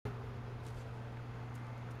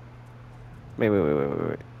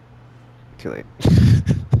Wait. Too late.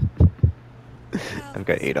 I've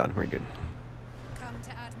got 8 on. We're good. Come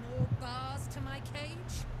to add more bars to my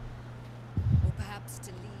cage? Or perhaps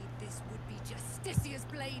to lead this would-be Justicia's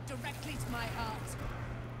blade directly to my heart?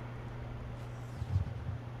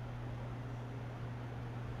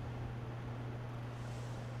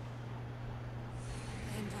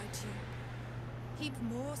 I invite you. Heap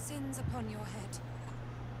more sins upon your head.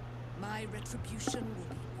 My retribution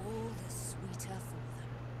will be all the sweeter for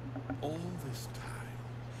them. All this time,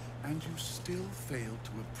 and you still fail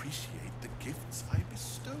to appreciate the gifts I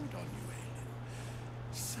bestowed on you, Aelin.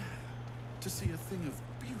 Sad to see a thing of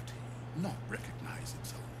beauty not recognize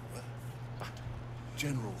its own worth. But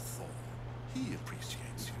General Thorn, he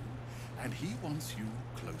appreciates you, and he wants you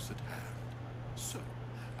close at hand. So,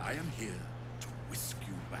 I am here to whisk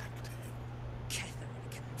you back to him.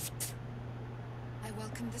 Ketheric. I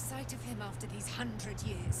welcome the sight of him after these 100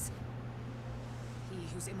 years. He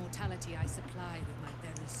whose immortality I supply with my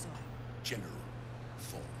very soul. General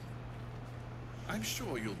Thorn. I'm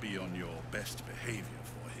sure you'll be on your best behavior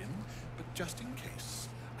for him, but just in case,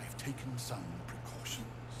 I've taken some precautions.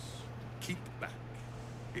 Keep back.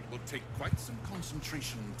 It will take quite some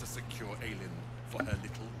concentration to secure Aelin for her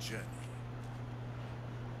little journey.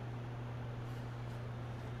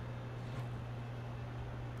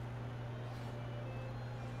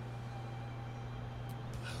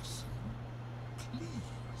 Person,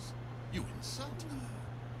 please. You insult her.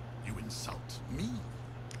 You insult me.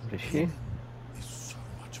 What is she? Is so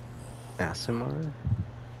much more. Aasimar?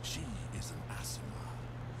 She is an Aasimar,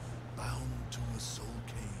 bound to a soul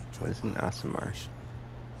cage. What is an Aasimar?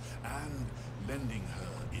 And lending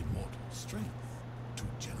her immortal strength to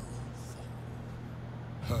General Thorn.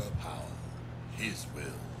 Her power, his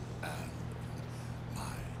will, and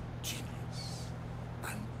my genius.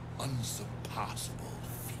 An unsurpassable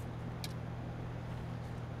feat.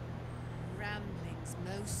 Ramblings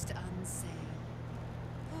most unsane.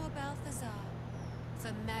 Poor Balthazar.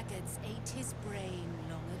 The maggots ate his brain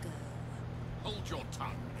long ago. Hold your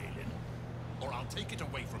tongue, Aelin, or I'll take it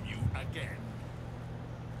away from you again.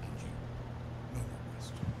 And you, no more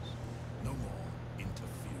questions, no more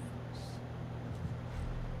interference.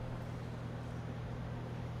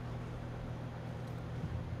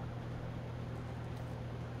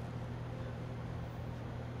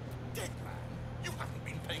 Dead man, you haven't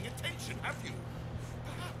been paying attention, have you?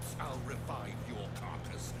 Perhaps I'll revive your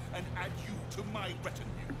carcass and add you to my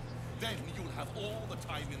retinue. Then you'll have all the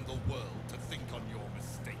time in the world to think on your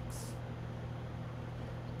mistakes.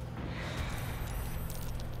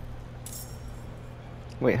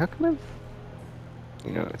 Wait, how come I've...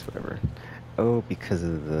 You know, it's whatever. Oh, because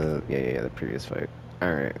of the... Yeah, the previous fight.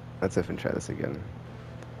 Alright, let's if and try this again.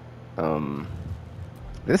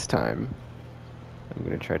 This time, I'm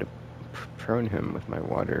gonna try to prone him with my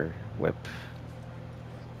water whip.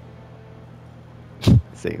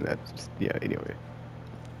 Saying that, just, yeah, anyway.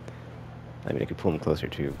 I mean, I could pull him closer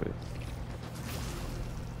too, but...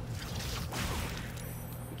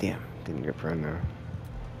 Damn, didn't get prone though.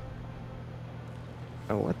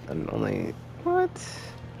 Oh, what? I'm only... What?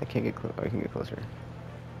 I can't get close. I can get closer.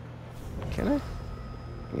 Can I?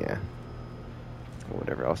 Yeah. Well,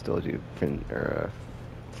 whatever, I'll still do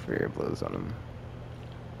Furious blows on him.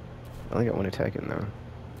 I only got one attack in though.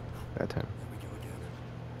 That time.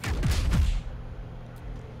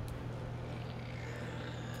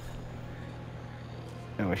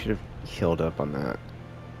 Oh, I should have healed up on that.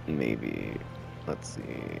 Maybe. Let's see.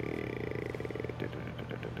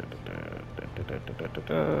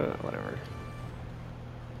 Whatever.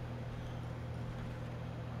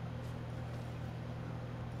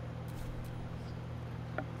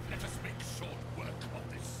 Let us make short work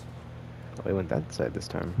of this. Oh, I went that side this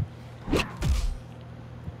time. Wait,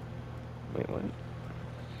 what?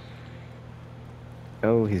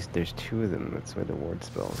 Oh, there's 2 of them. That's why the ward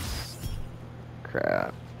spells.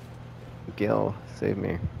 Crap. Gil, save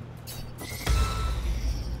me.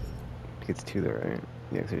 It's 2 though, right?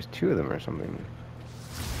 Yeah, 'cause there's 2 of them or something.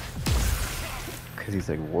 Because he's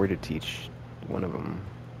like warded to each one of them.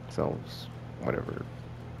 Selves, whatever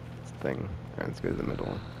thing. Alright, let's go to the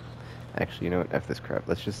middle. Actually, you know what? F this crap.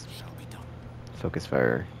 Let's just focus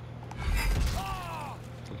fire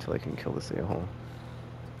until I can kill this a-hole.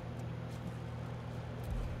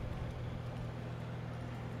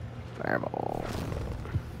 Fireball.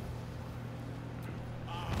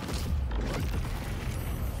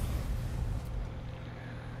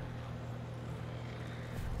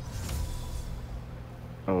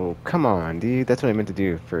 Oh, come on, dude. That's what I meant to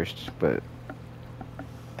do first, but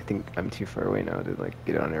I think I'm too far away now to, like,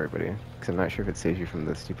 get it on everybody. Because I'm not sure if it saves you from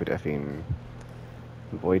the stupid effing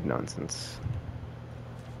Void nonsense.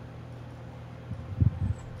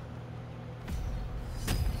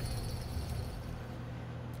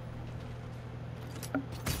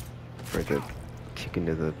 For the kick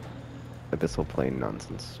into the abyssal plane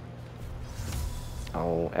nonsense.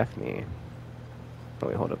 Oh, F me. Oh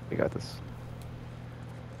wait, hold up, we got this.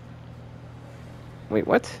 Wait,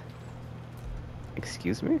 what?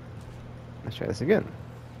 Excuse me? Let's try this again.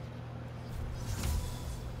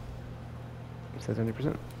 It says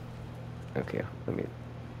 100%. Okay,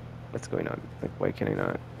 what's going on? Like, why can I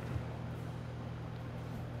not?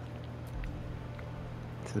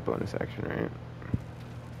 This is a bonus action, right?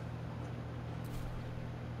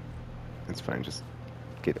 It's fine, just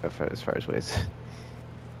get as far away as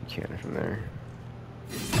you can from there.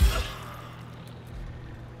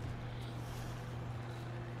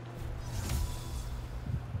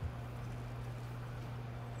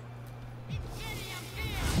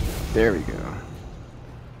 There we go.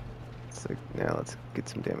 It's like, now let's get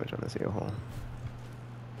some damage on this a-hole.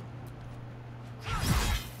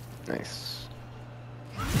 Nice.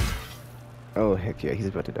 Oh, heck yeah, he's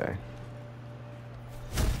about to die.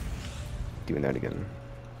 Doing that again.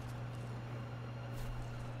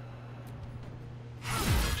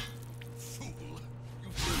 Fool! You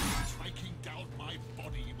think striking down my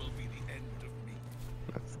body will be the end of me?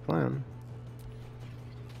 That's the plan.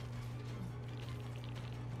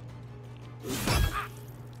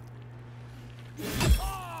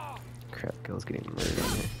 Crap, Gil's getting murdered on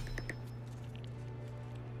here.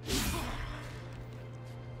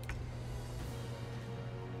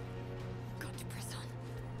 Got to press on.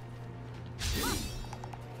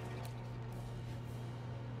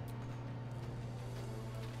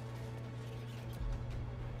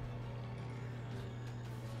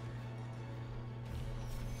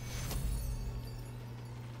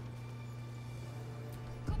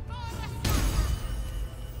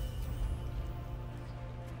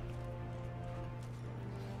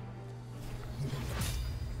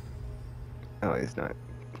 Oh, he's not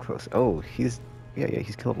close. Oh, he's... Yeah,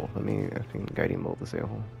 he's killable. Let me, I think, guiding bolt this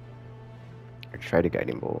a-hole. Or try to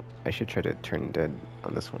guiding bolt. I should try to turn dead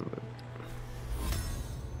on this one, but...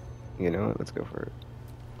 You know what? Let's go for it.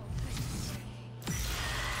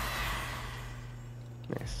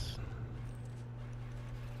 Nice.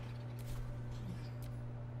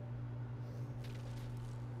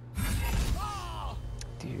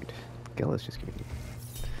 Dude, Gil is just getting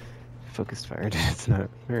focused fired. It's not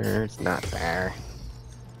fair. It's not fair.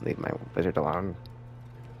 Leave my wizard alone.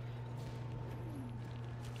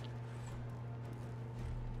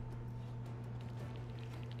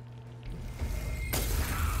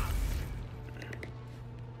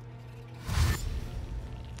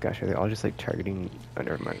 Gosh, are they all just like targeting? Oh,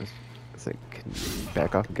 never mind. It's like, can you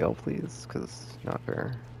back off Gil, please? Because it's not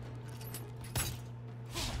fair.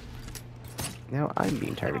 Now I'm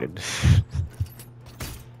being targeted.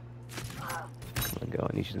 Come on, Gil.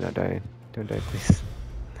 I need you to not die. Don't die, please.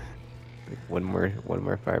 Like one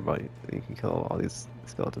more fireball, you can kill all these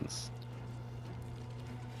skeletons.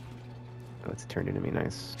 Oh, it's turned into me.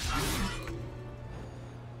 Nice.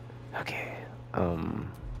 Okay.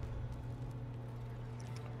 I'm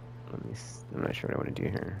not sure what I want to do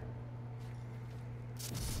here.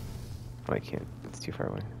 Oh, I can't. It's too far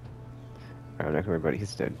away. Alright, I'm not gonna worry about it.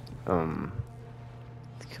 He's dead.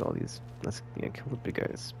 Let's kill all these. Let's kill the big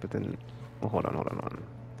guys. But then, well, hold on.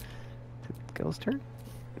 Is it Gil's turn?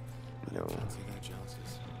 No.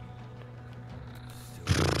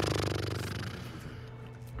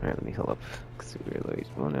 Alright, let me heal up. Cause we're late.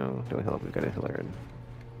 Oh no, don't heal up. We gotta heal her.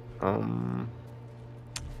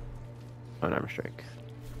 Unarmed strike.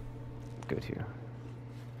 Go to.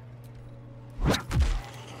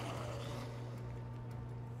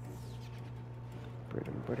 Bread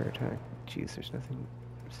and butter attack. Jeez, there's nothing.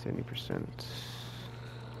 70%.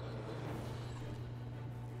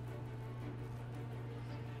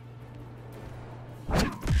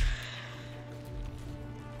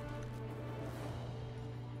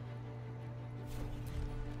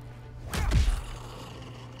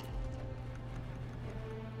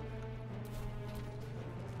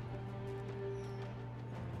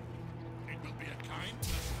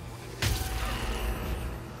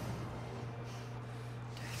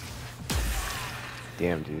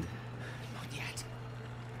 Damn, dude. Not yet.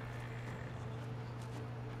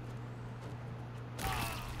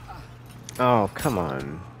 Oh, come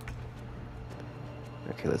on.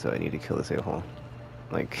 Okay, that's what I need to kill this a-hole.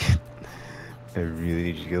 Like, I really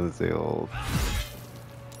need to kill this a-hole.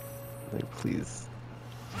 Like, please.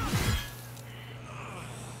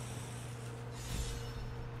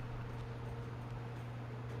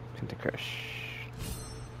 Penta crush.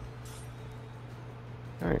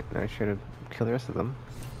 Alright, now I try to kill the rest of them.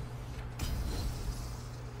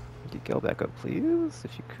 Could you go back up, please?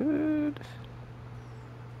 If you could.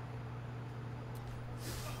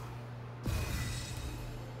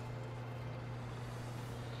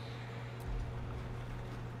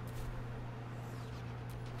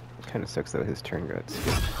 Kind of sucks that his turn got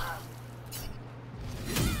skipped.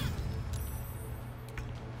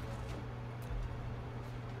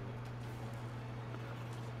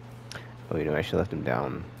 Oh, you know, I should have left him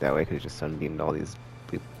down. That way I could have just sunbeamed all these.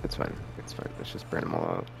 It's fine. It's fine. Let's just burn them all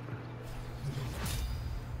out.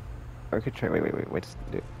 Or I could try. Wait. Just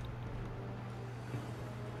do.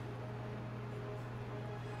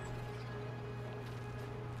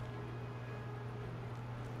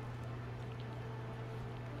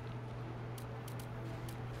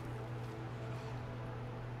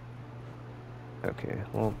 Okay,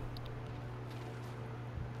 well,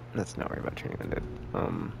 let's not worry about turning undead.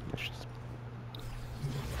 Let's just.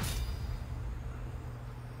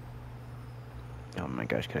 Oh my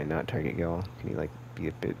gosh, can I not target Gil? Can you, like, be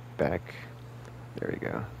a bit back? There we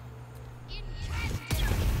go.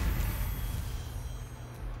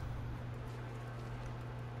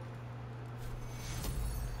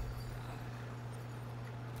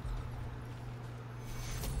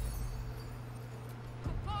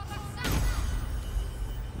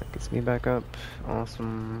 That gets me back up.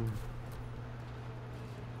 Awesome.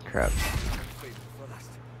 Crap.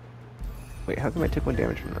 Wait, how come I took 1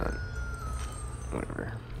 damage from that?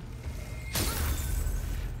 Whatever.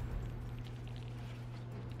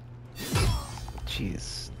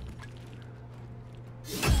 Jeez.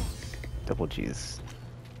 Double G's.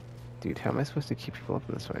 Dude, how am I supposed to keep people up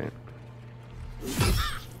in this way?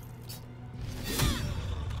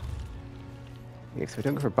 Yeah, so if I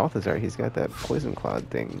don't go for Balthazar, he's got that poison cloud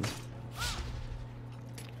thing.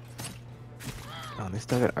 Oh, they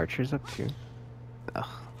still got archers up too? Ugh.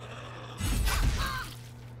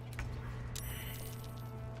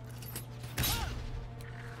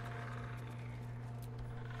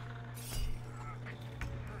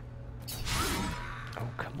 Oh,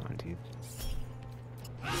 come on, dude.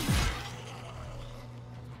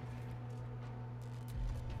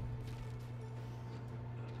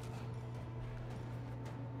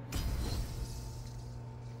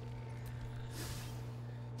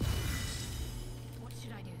 What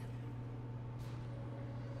should I do?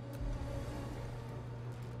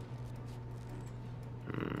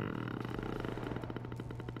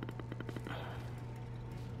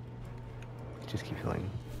 Just keep healing.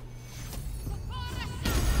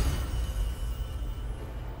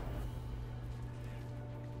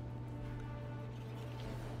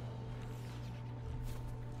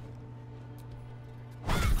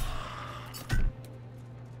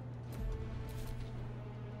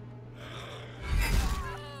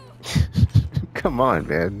 Come on,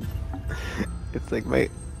 man. It's like my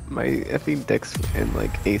effing dex and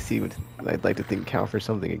like AC would, I'd like to think, count for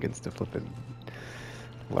something against a flippin'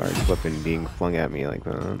 large weapon being flung at me like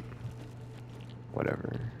that.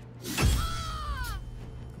 Whatever.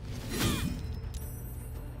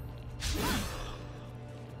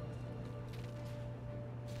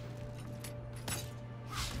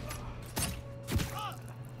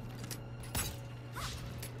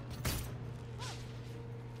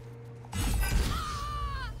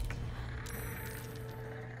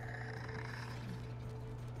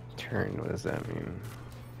 Turn, what does that mean?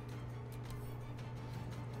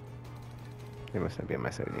 They must not be on my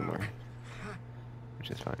side anymore, which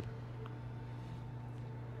is fine.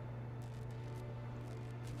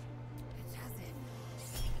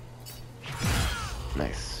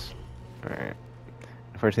 Nice. Alright.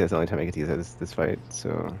 Unfortunately, that's the only time I get to use this fight,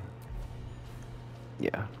 so...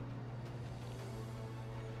 yeah.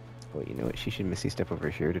 Well, you know what? She should Misty Step over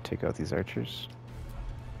here to take out these archers.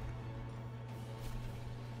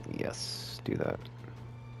 Yes, do that.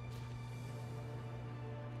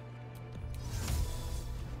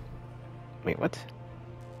 Wait, what?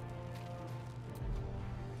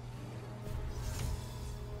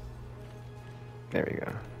 There we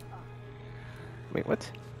go. Wait,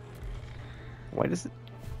 what? Why does it...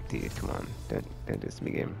 Dude, come on. Don't do this to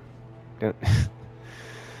me, game. Don't...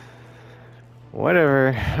 Whatever.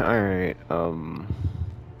 Alright,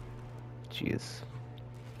 jeez.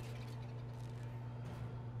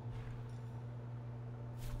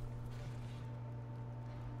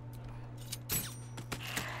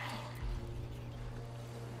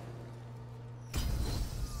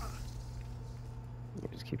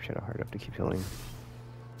 Just keep Shadow Heart up to keep healing.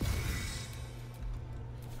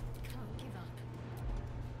 Can't give up.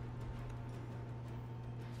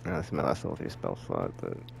 Oh, this is my last level 3 spell slot,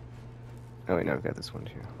 but... Oh wait, no, I've got this one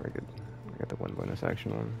too. We're good. We're Got the one bonus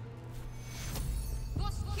action one.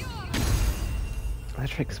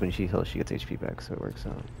 That's right, because when she heals, she gets HP back, so it works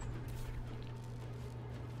out.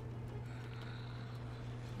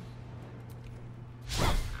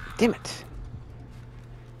 Damn it!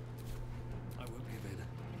 I won't give in.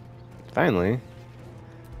 Finally.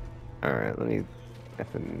 Alright, let me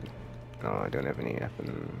effing... Oh, I don't have any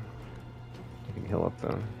effing... I can heal up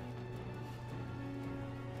though.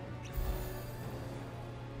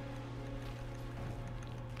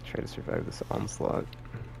 Try to survive this onslaught.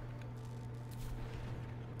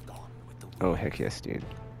 Oh, heck yes, dude.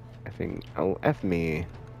 Effing... Oh, F me.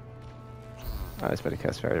 I was about to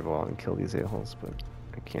cast Fireball and kill these a-holes, but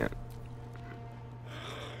I can't.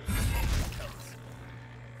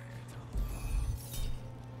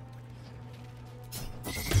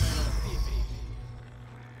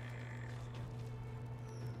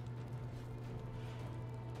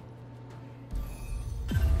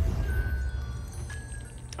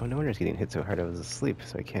 Oh, no wonder it's getting hit so hard. I was asleep,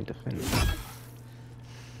 so I can't defend.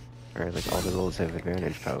 Or, like, all the rolls have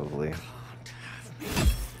advantage, probably.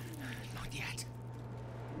 Not yet.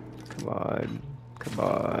 Come on. Come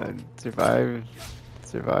on. Survive.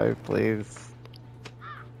 Survive, please.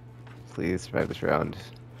 Please survive this round.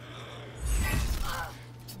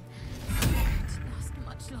 Last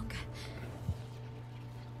much longer.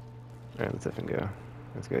 Alright, let's effing go.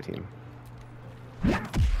 Let's go, team.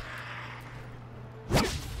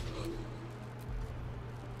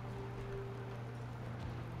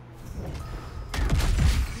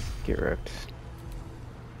 Get wrecked.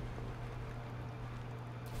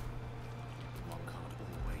 One can't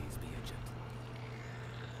always be a gentleman.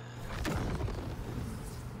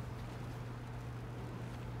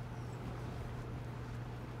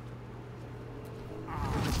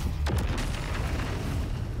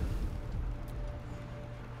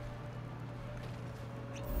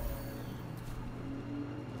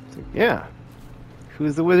 So, yeah.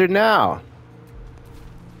 Who's the wizard now?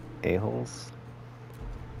 A-holes.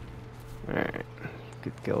 Alright.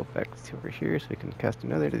 Good go back to over here so we can cast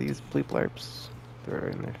another to these bleep larps. Throw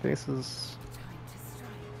it in their faces.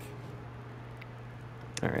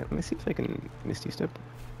 Alright, let me see if I can Misty Step.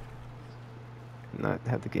 Not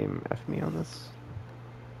have the game F me on this.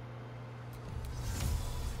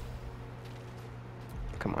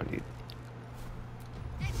 Come on, dude.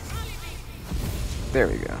 There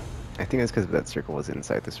we go. I think it's because that circle was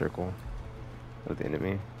inside the circle of the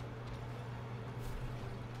enemy.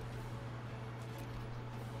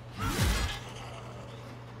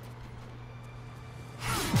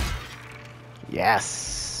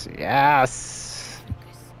 Yes! Yes!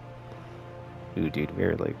 Ooh, dude,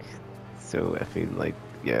 we're like so effing like,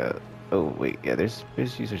 yeah. Oh wait, yeah. There's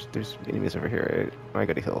users, there's enemies over here. Right? I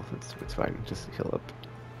gotta heal. It's fine. Just heal up.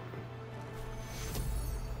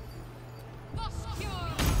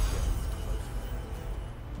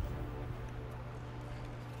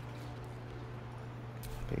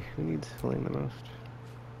 Okay, who needs healing the most?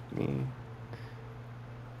 Me.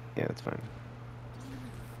 Yeah, that's fine.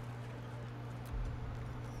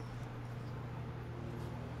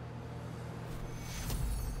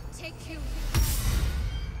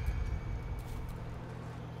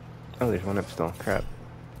 Oh, there's one up still. Crap.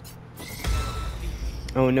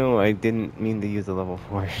 Oh no, I didn't mean to use the level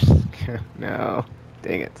 4. No.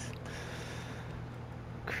 Dang it.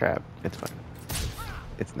 Crap. It's fine.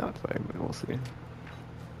 It's not fine, but we'll see.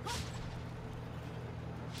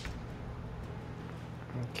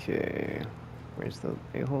 Okay. Where's the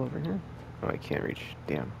a-hole over here? Oh, I can't reach.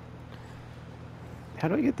 Damn. How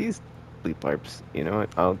do I get these bleep larps? You know what?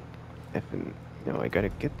 I'll effing... No, I gotta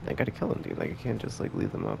kill them, dude. Like, I can't just, like,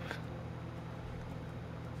 leave them up.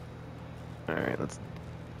 Alright, let's...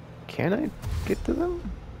 Can I get to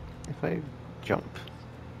them? If I jump?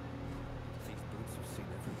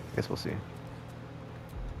 Guess we'll see.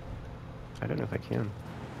 I don't know if I can.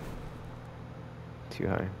 Too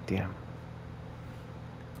high. Damn.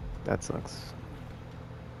 That sucks.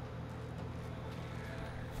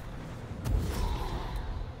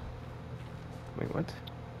 Wait, what?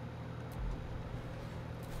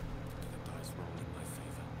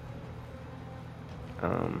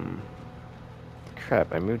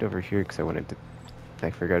 Crap, I moved over here because I wanted to...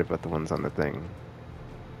 I forgot about the ones on the thing.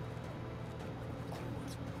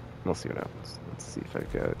 We'll see what happens. Let's see if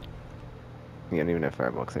I've got... I don't even have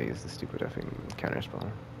Fireball because I used the stupid effing counter spell.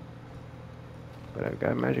 But I've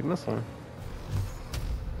got Magic Missile.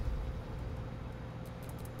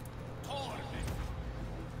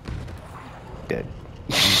 Dead.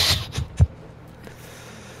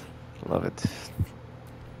 Love it.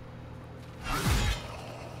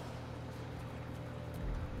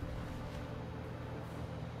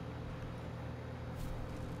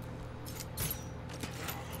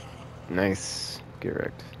 Nice. Get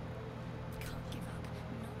wrecked. Can't give up.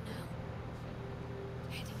 Not now.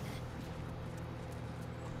 Heading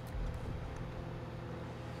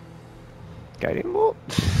there. Guiding bolt?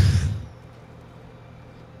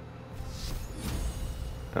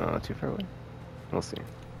 Oh, too far away? We'll see.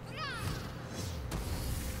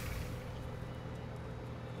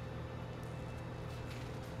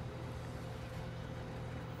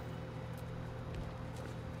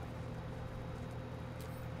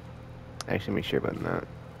 Actually, make sure about that.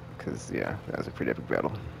 Because, yeah, that was a pretty epic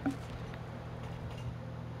battle.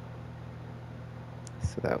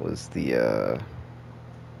 So that was the,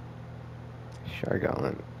 Shar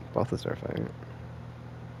Gauntlet, Balthazar fight.